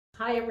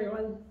Hi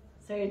everyone.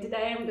 So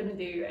today I'm going to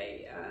do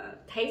a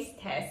taste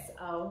test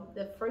of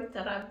the fruit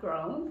that I've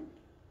grown.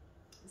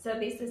 So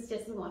this is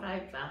just what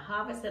I've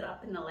harvested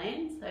up in the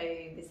land. So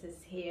this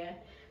is here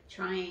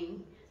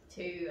trying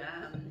to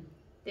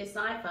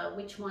decipher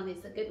which one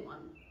is a good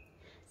one.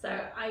 So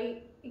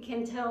I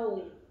can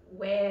tell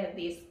where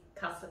this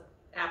custard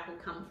apple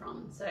come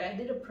from. So I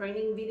did a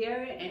pruning video,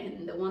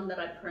 and the one that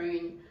I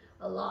prune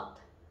a lot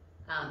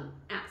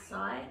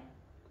outside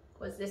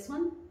was this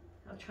one.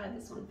 I'll try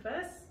this one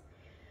first.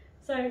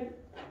 So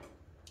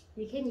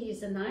you can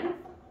use a knife,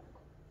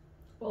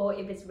 or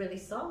if it's really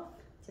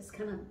soft, just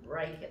kind of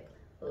break it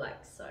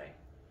like so,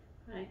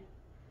 right?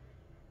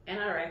 And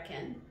I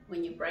reckon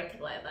when you break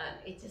it like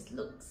that, it just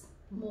looks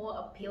more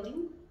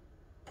appealing.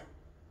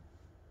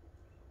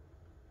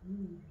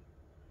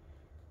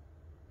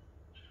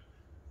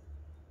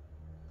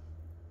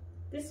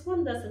 This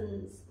one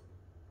doesn't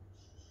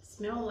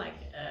smell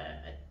like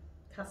a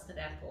custard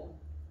apple.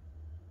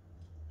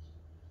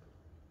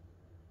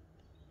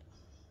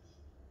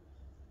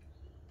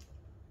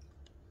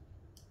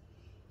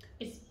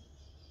 It's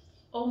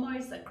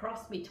almost a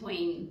cross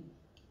between,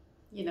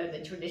 you know, the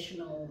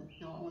traditional,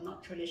 or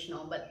not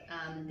traditional, but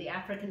the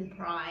African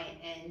pie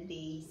and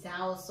the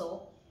sour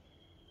salt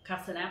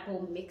custard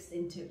apple mixed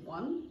into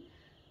one.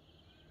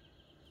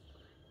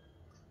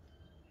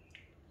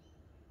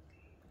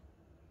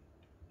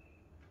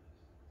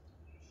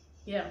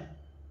 Yeah,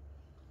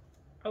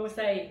 I would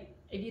say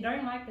if you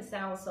don't like the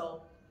sour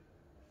salt,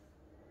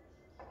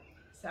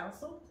 I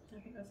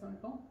think that's what I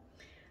call.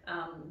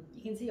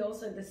 You can see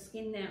also the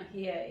skin now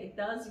here, it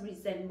does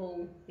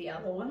resemble the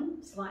other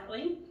one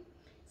slightly.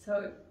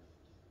 So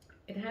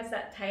it has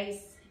that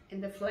taste,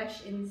 and the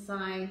flesh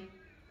inside,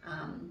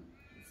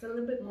 it's a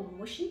little bit more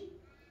mushy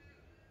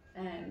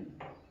than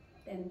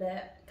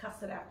the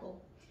custard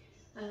apple.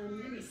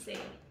 Let me see,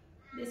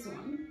 this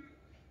one.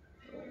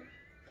 Oh.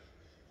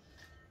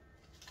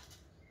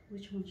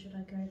 Which one should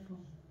I go for?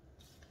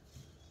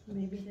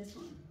 Maybe this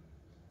one.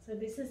 So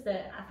this is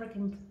the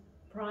African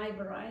pie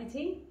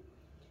variety.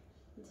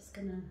 I'm just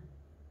gonna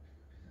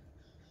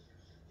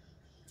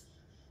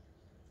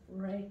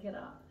rake it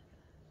up.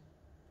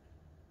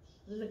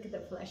 Look at the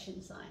flesh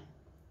inside.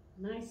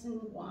 Nice and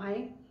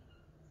white.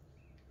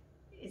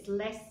 It's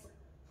less,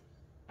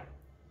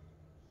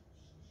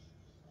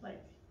 like,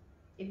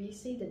 if you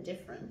see the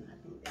difference, I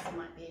think this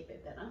might be a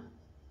bit better.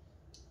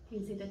 You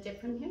can see the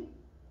difference here.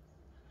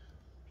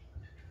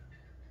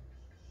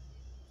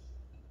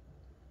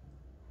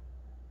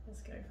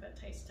 Let's go for a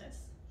taste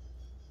test.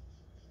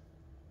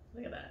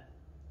 Look at that.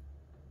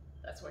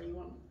 That's what you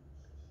want.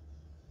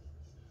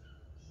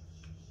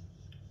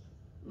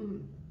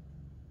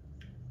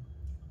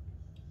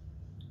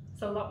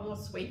 It's a lot more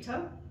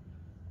sweeter.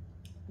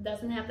 It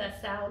doesn't have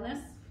that sourness,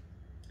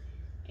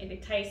 and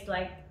it tastes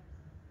like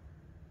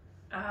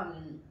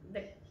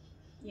the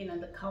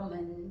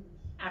common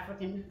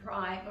African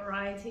pie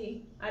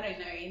variety. I don't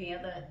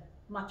know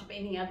much of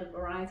any other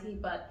variety,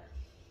 but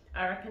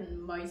I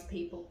reckon most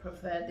people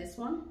prefer this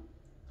one.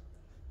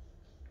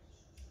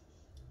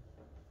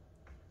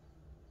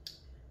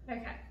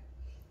 Okay,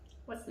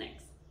 what's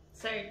next?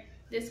 So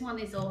this one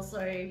is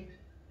also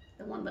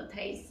the one that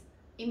tastes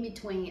in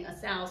between a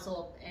sour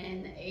salt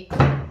and a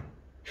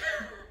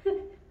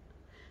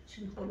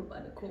shouldn't hold it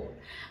by the cord,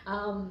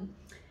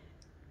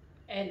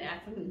 and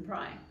African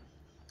pie.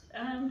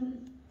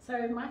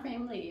 So my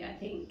family, I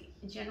think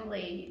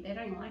generally they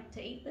don't like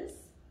to eat this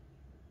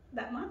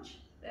that much.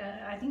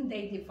 I think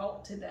they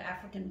default to the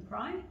African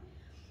pie.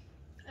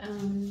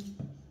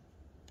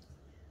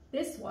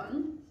 This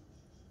one,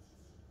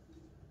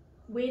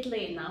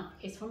 weirdly enough,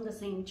 is from the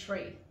same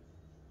tree,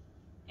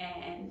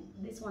 and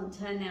this one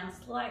turned out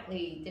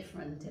slightly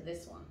different to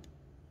this one.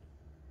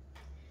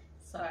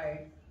 So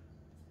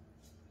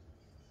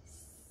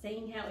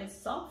seeing how it's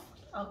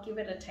soft, I'll give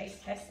it a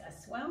taste test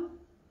as well.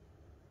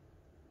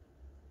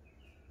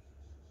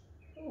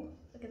 Oh,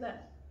 look at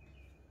that.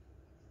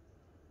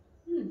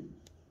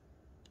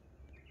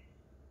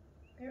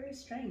 Very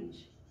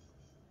strange.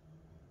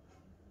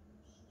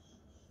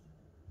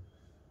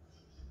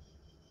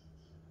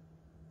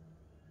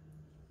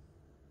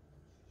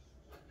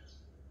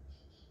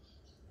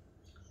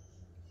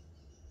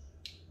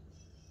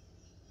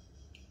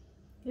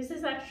 This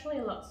is actually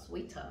a lot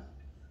sweeter.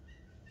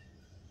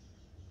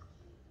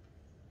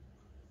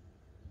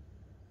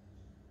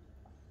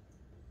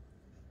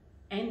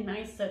 And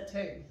nicer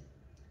too.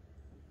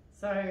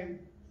 So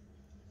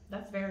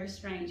that's very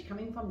strange.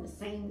 Coming from the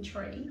same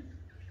tree,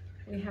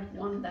 we have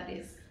one that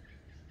is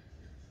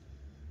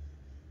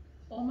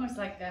almost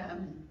like I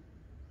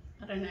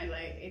don't know,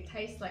 like it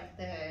tastes like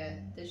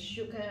the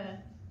sugar,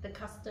 the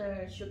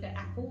custard sugar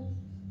apple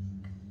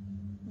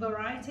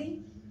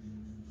variety,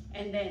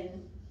 and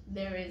then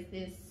there is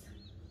this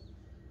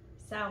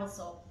sour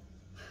salt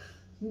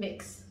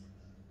mix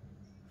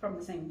from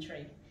the same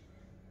tree.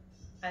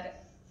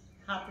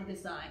 Hard to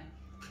decide,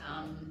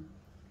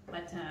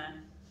 but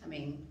I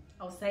mean,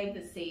 I'll save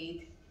the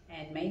seed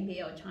and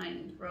maybe I'll try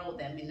and grow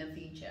them in the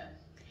future.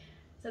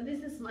 So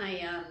this is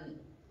my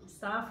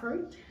star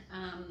fruit.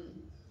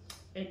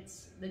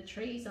 The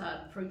trees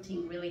are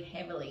fruiting really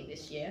heavily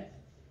this year,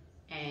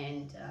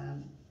 and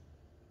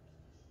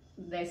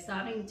they're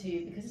starting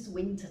to, because it's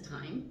winter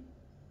time,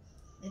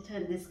 they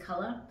turn this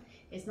color.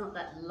 It's not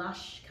that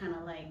lush kind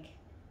of like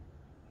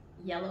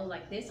yellow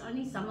like this.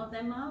 Only some of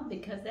them are,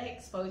 because they're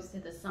exposed to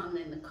the sun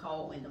and the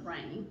cold and the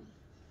rain.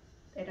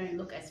 They don't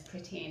look as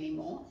pretty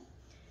anymore.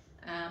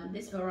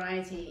 This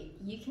variety,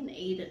 you can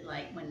eat it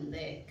like when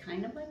they're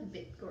kind of like a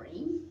bit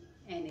green,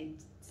 and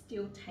it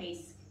still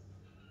tastes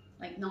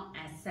like not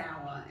as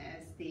sour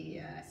as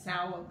the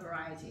sour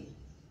variety.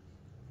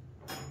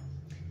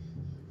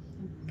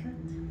 Cut.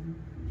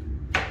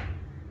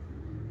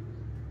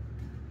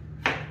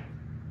 That's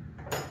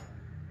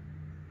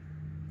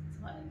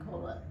why they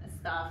call it a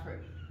star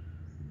fruit.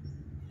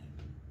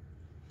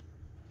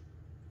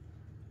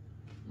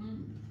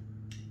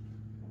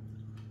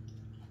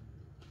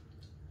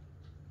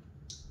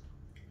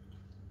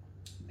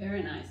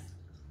 Very nice.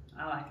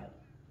 I like it.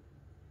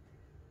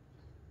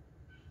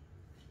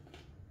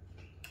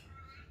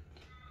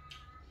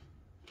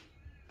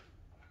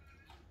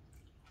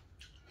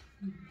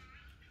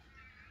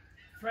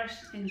 Fresh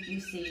and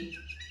juicy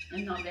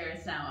and not very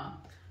sour.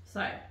 So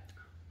I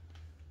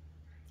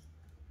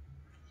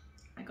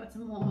got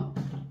some more.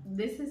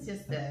 This is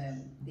just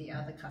the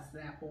other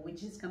custard apple,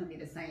 which is going to be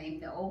the same.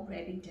 They're all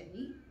ready to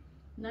eat,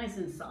 nice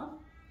and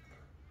soft.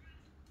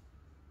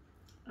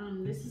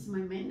 This is my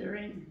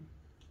mandarin.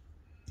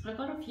 I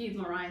got a few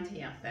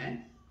variety out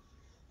there.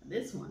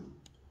 This one,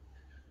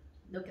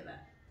 look at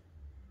that.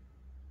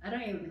 I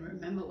don't even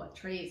remember what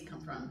tree it's come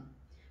from.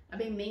 I've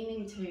been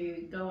meaning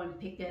to go and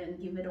pick it and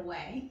give it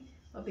away,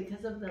 but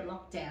because of the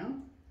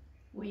lockdown,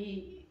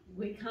 we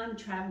can't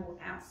travel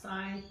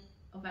outside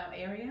of our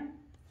area,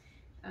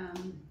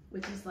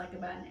 which is like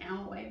about an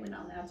hour away. We're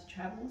not allowed to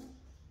travel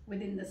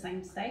within the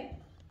same state.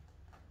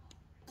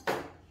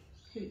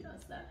 Who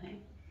does that, hey?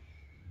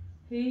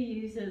 Who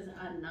uses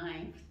a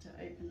knife to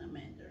open a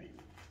mandarin?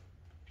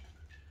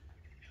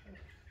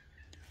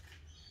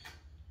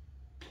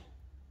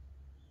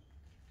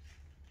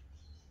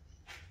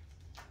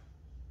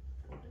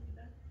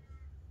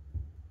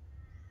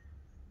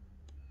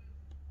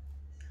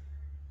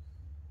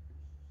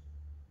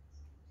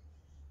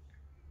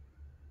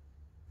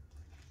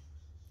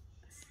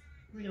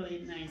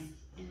 Really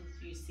nice and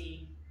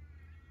juicy.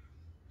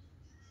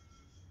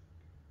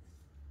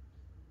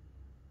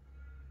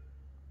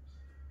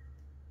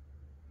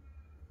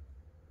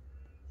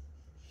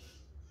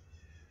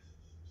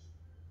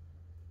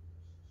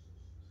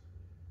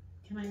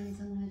 Can I use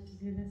a knife to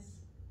do this?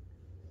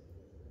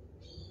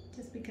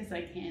 Just because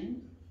I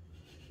can.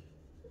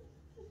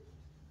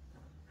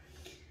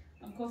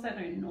 Of course, I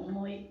don't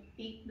normally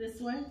eat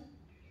this way.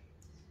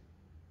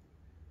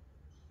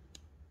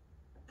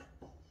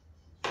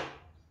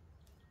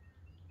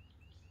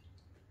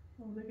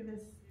 Oh, look at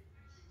this.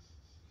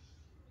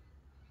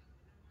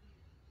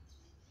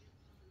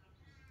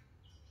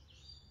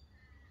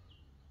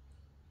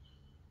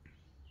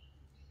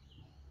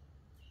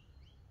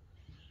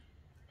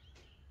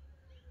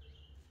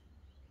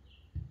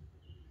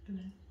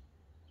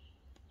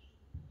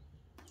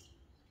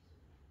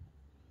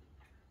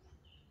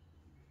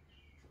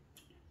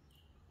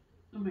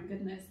 Oh my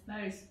goodness,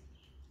 that is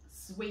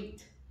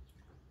sweet.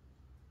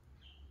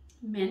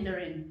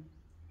 Mandarin,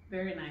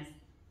 very nice.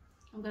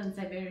 I'm going to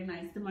say very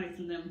nice to most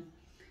of them.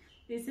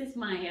 This is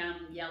my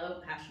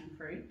yellow passion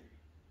fruit.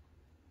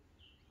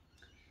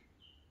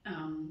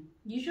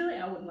 Usually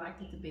I would like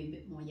it to be a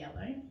bit more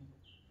yellow,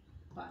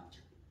 but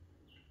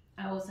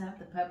I also have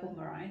the purple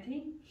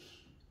variety.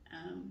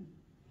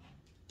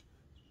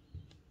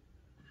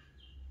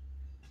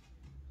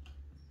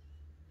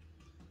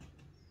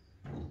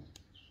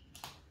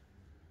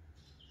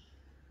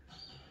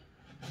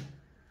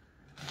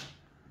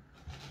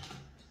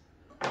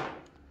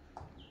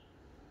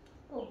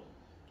 Oh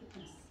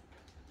goodness,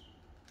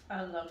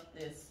 I love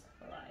this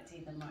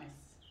variety the most.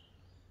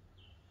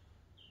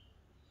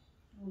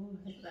 Oh,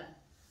 look at that,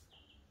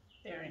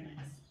 very nice.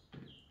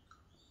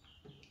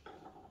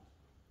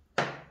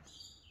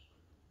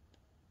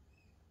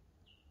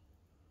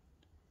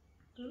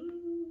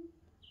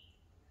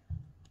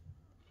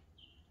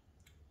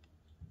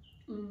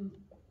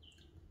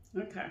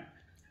 Okay,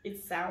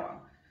 it's sour.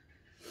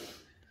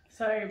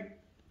 So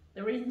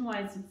the reason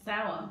why it's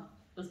sour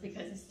was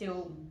because it's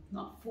still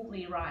not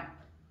fully ripe.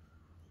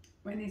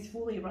 When it's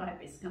fully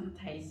ripe, it's gonna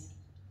taste,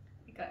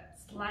 it got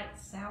slight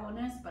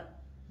sourness,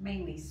 but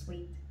mainly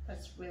sweet.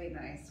 That's really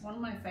nice. One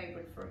of my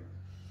favorite fruit.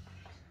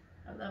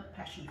 I love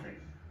passion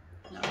fruit.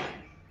 Okay,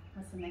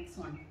 what's the next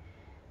one?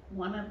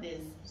 One of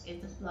this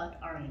is a blood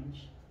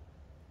orange.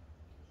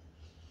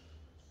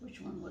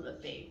 Which one will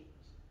it be?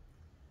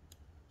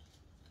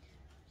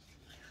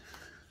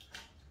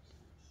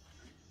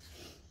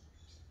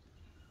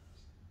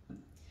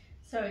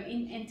 So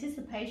in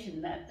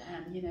anticipation that,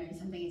 you know,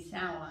 something is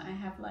sour, I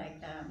have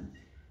like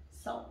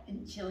salt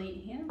and chili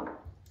in here.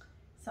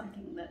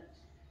 Something that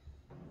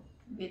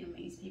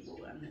Vietnamese people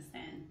will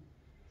understand.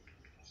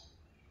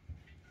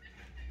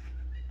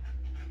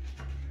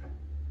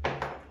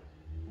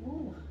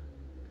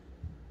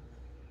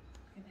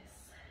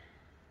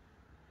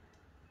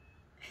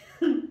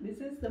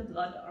 the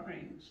blood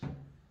orange.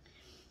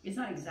 It's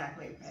not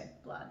exactly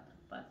red blood,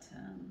 but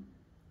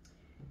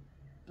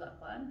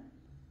blood.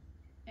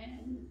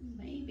 And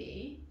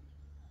maybe,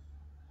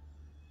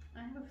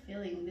 I have a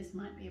feeling this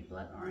might be a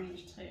blood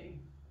orange too.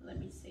 Let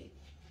me see.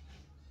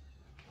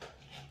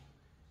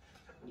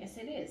 Yes,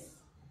 it is.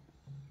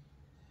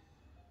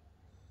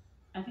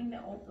 I think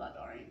they're all blood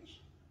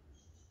orange.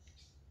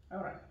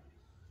 All right.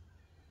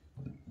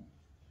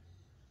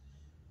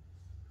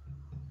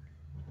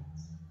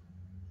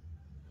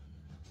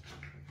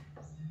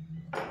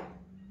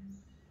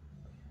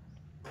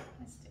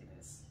 Let's do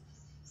this.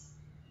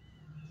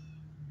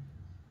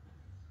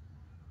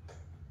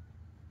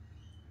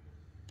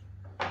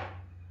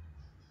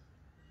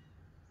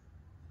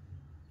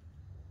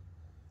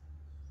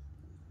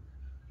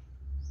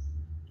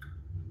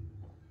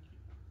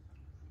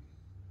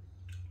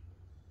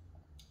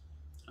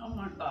 Oh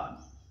my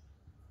God.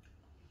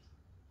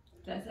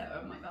 That's it,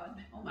 oh my God,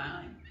 oh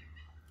my.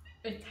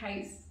 It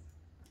tastes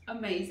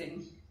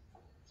amazing.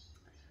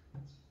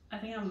 I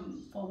think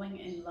I'm falling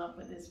in love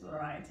with this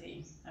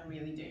variety. I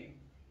really do.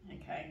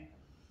 Okay.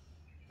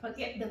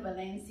 Forget the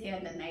Valencia,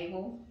 the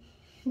navel.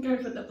 Go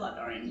for the blood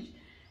orange.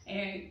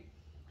 And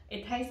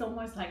it tastes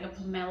almost like a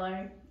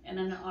pomelo and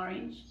an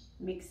orange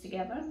mixed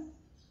together.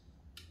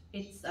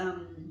 It's a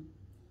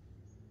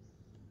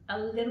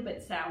little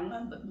bit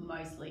sour, but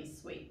mostly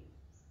sweet.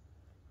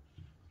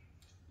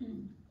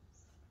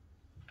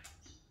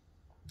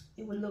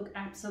 It would look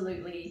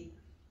absolutely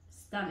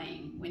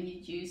stunning when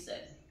you juice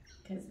it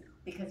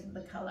because of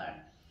the color.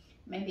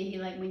 Maybe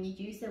like when you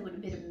juice it with a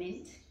bit of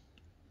mint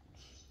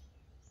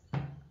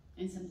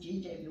and some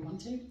ginger if you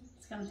want to.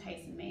 It's going to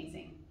taste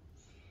amazing.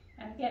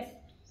 And yes,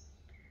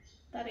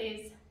 that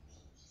is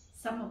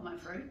some of my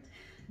fruit,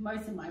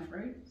 most of my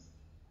fruit.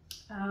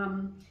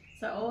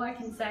 So all I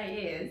can say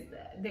is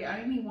the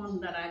only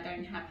one that I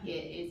don't have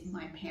here is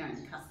my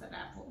parent custard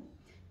apple,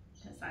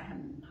 because I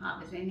haven't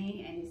harvested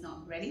any and it's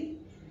not ready.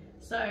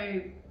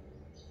 So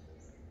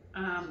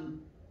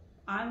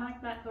I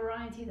like that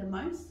variety the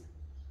most.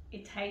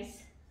 It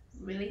tastes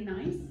really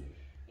nice.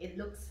 It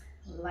looks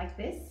like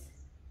this,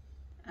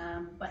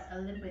 but a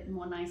little bit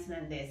more nicer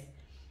than this.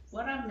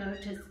 What I've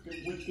noticed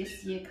with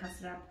this year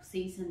custard apple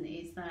season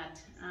is that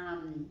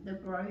the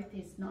growth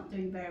is not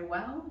doing very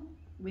well.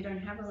 We don't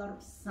have a lot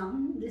of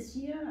sun this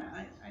year.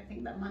 I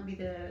think that might be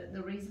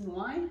the reason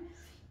why.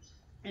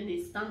 And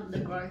it stunted the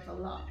growth a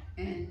lot.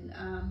 And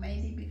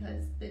maybe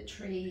because the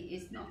tree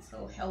is not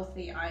so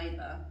healthy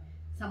either,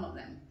 some of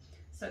them.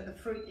 So the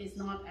fruit is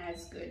not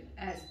as good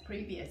as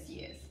previous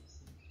years.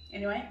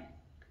 Anyway,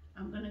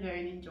 I'm gonna go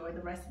and enjoy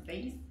the rest of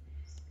these.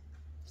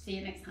 See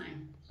you next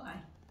time.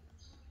 Bye.